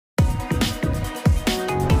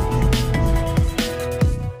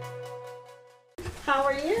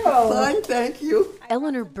are you? Fine, thank you.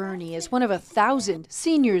 Eleanor Burney is one of 1,000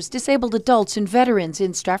 seniors, disabled adults, and veterans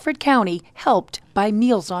in Stratford County helped by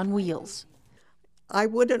Meals on Wheels. I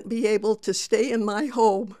wouldn't be able to stay in my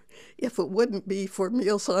home if it wouldn't be for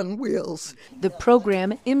Meals on Wheels. The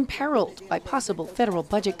program imperiled by possible federal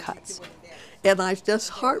budget cuts. And I'm just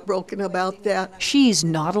heartbroken about that. She's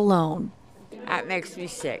not alone. That makes me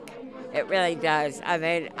sick. It really does. I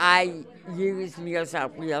mean, I use Meals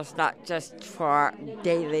on Wheels not just for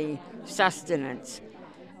daily sustenance,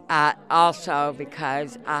 also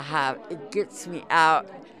because it gets me out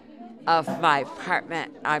of my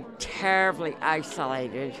apartment. I'm terribly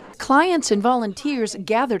isolated. Clients and volunteers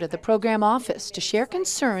gathered at the program office to share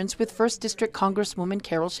concerns with 1st District Congresswoman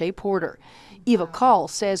Carol Shea Porter. Eva Call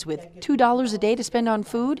says with $2 a day to spend on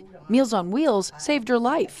food, Meals on Wheels saved her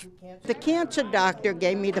life. The cancer doctor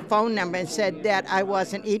gave me the phone number and said that I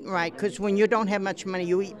wasn't eating right, because when you don't have much money,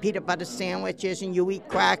 you eat peanut butter sandwiches and you eat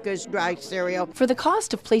crackers, dry cereal. For the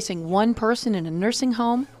cost of placing one person in a nursing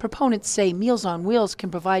home, proponents say Meals on Wheels can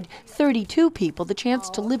provide 32 people the chance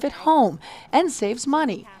to live at home and saves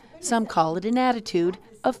money. Some call it an attitude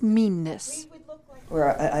of meanness. We're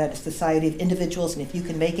a society of individuals, and if you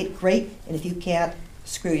can make it, great, and if you can't,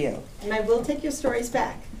 screw you. And I will take your stories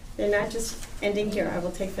back. They're not just ending here. I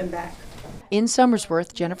will take them back. In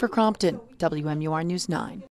Somersworth, Jennifer Crompton, WMUR News 9.